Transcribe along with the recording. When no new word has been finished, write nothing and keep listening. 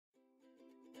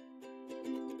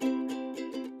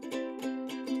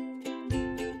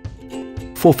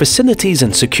For facilities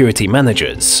and security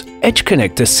managers,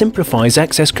 EdgeConnector simplifies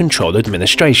access control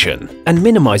administration and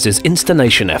minimizes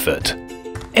installation effort.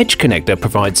 EdgeConnector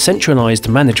provides centralized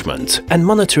management and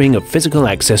monitoring of physical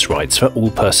access rights for all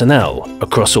personnel,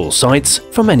 across all sites,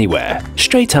 from anywhere,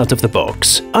 straight out of the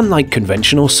box, unlike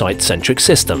conventional site-centric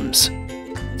systems.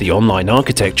 The online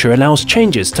architecture allows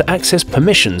changes to access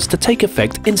permissions to take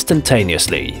effect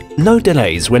instantaneously, no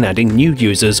delays when adding new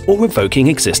users or revoking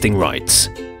existing rights.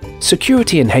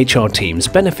 Security and HR teams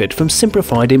benefit from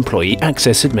simplified employee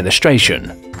access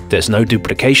administration. There's no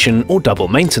duplication or double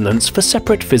maintenance for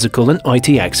separate physical and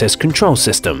IT access control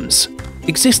systems.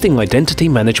 Existing identity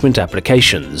management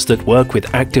applications that work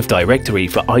with Active Directory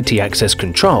for IT access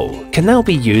control can now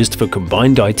be used for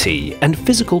combined IT and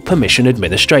physical permission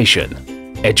administration.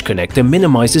 EdgeConnector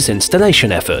minimizes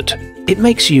installation effort. It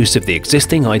makes use of the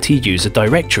existing IT user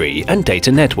directory and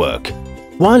data network.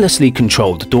 Wirelessly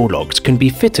controlled door locks can be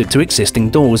fitted to existing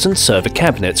doors and server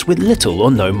cabinets with little or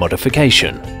no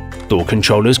modification. Door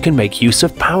controllers can make use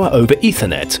of Power over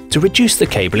Ethernet to reduce the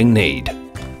cabling need.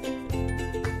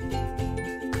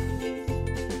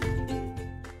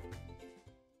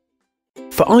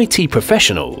 For IT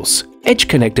professionals,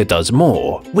 EdgeConnector does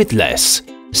more with less,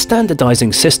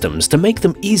 standardizing systems to make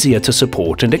them easier to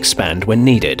support and expand when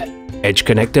needed.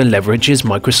 EdgeConnector leverages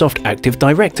Microsoft Active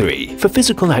Directory for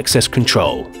physical access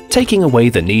control, taking away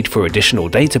the need for additional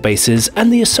databases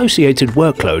and the associated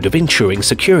workload of ensuring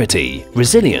security,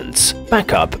 resilience,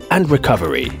 backup, and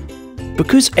recovery.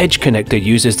 Because EdgeConnector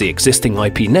uses the existing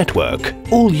IP network,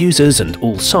 all users and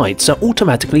all sites are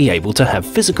automatically able to have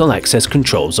physical access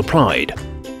controls applied.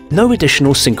 No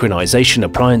additional synchronization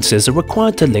appliances are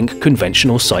required to link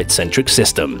conventional site-centric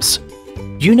systems.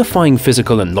 Unifying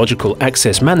physical and logical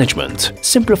access management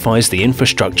simplifies the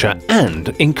infrastructure and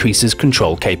increases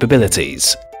control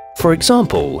capabilities. For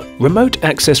example, remote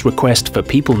access requests for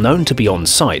people known to be on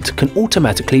site can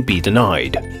automatically be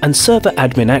denied, and server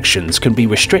admin actions can be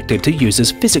restricted to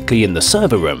users physically in the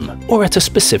server room or at a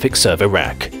specific server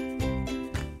rack.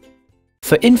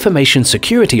 For information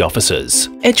security officers,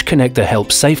 EdgeConnector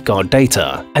helps safeguard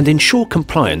data and ensure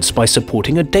compliance by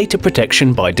supporting a data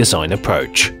protection by design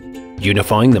approach.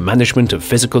 Unifying the management of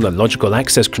physical and logical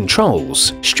access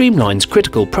controls streamlines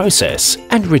critical process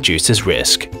and reduces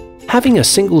risk. Having a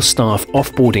single staff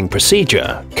offboarding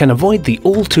procedure can avoid the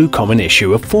all-too-common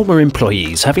issue of former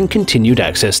employees having continued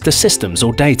access to systems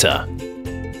or data.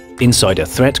 Insider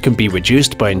threat can be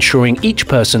reduced by ensuring each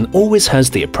person always has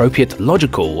the appropriate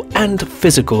logical and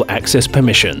physical access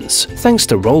permissions, thanks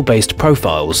to role-based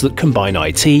profiles that combine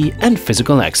IT and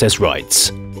physical access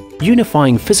rights.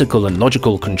 Unifying physical and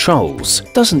logical controls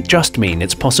doesn't just mean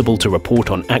it's possible to report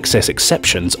on access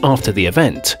exceptions after the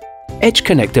event.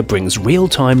 EdgeConnector brings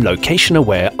real-time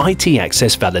location-aware IT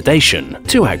access validation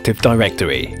to Active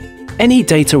Directory. Any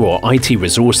data or IT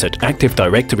resource that Active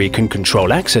Directory can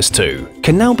control access to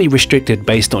can now be restricted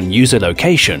based on user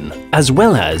location as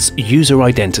well as user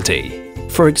identity.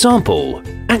 For example,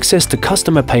 access to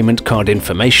customer payment card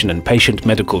information and patient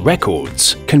medical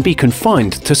records can be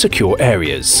confined to secure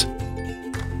areas.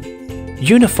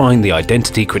 Unifying the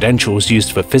identity credentials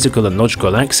used for physical and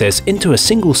logical access into a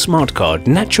single smart card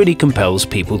naturally compels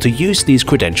people to use these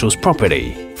credentials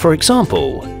properly. For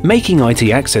example, making IT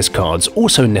access cards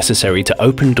also necessary to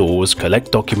open doors,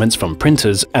 collect documents from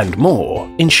printers, and more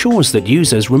ensures that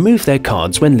users remove their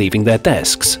cards when leaving their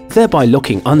desks, thereby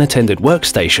locking unattended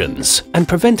workstations and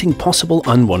preventing possible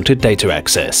unwanted data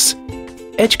access.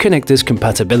 EdgeConnector's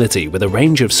compatibility with a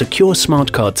range of secure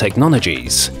smart card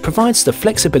technologies provides the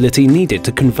flexibility needed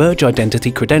to converge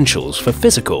identity credentials for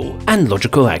physical and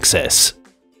logical access.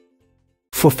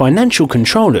 For financial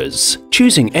controllers,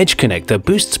 choosing EdgeConnector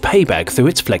boosts payback through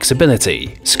its flexibility,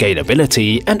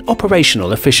 scalability, and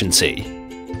operational efficiency.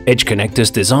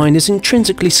 EdgeConnector's design is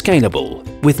intrinsically scalable,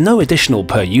 with no additional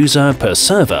per user, per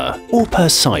server, or per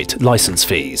site license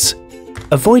fees.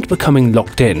 Avoid becoming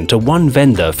locked in to one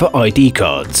vendor for ID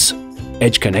cards.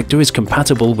 EdgeConnector is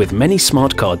compatible with many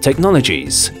smart card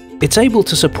technologies. It's able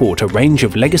to support a range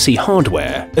of legacy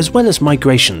hardware as well as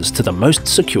migrations to the most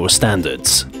secure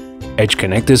standards.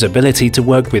 EdgeConnector's ability to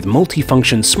work with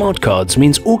multi-function smart cards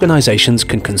means organizations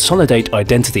can consolidate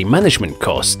identity management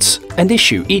costs and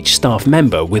issue each staff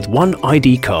member with one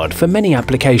ID card for many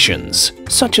applications,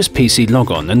 such as PC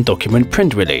logon and document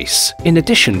print release, in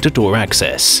addition to door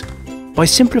access. By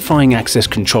simplifying access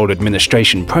control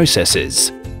administration processes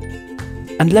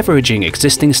and leveraging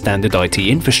existing standard IT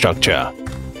infrastructure,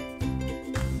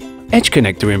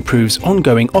 EdgeConnector improves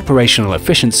ongoing operational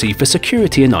efficiency for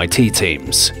security and IT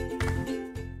teams.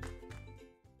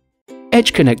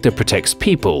 EdgeConnector protects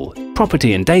people,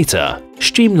 property and data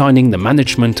streamlining the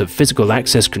management of physical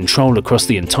access control across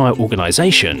the entire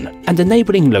organization, and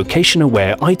enabling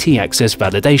location-aware IT access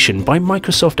validation by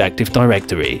Microsoft Active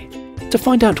Directory. To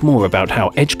find out more about how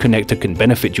EdgeConnector can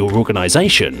benefit your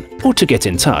organization, or to get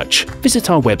in touch, visit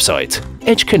our website,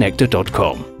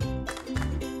 edgeconnector.com.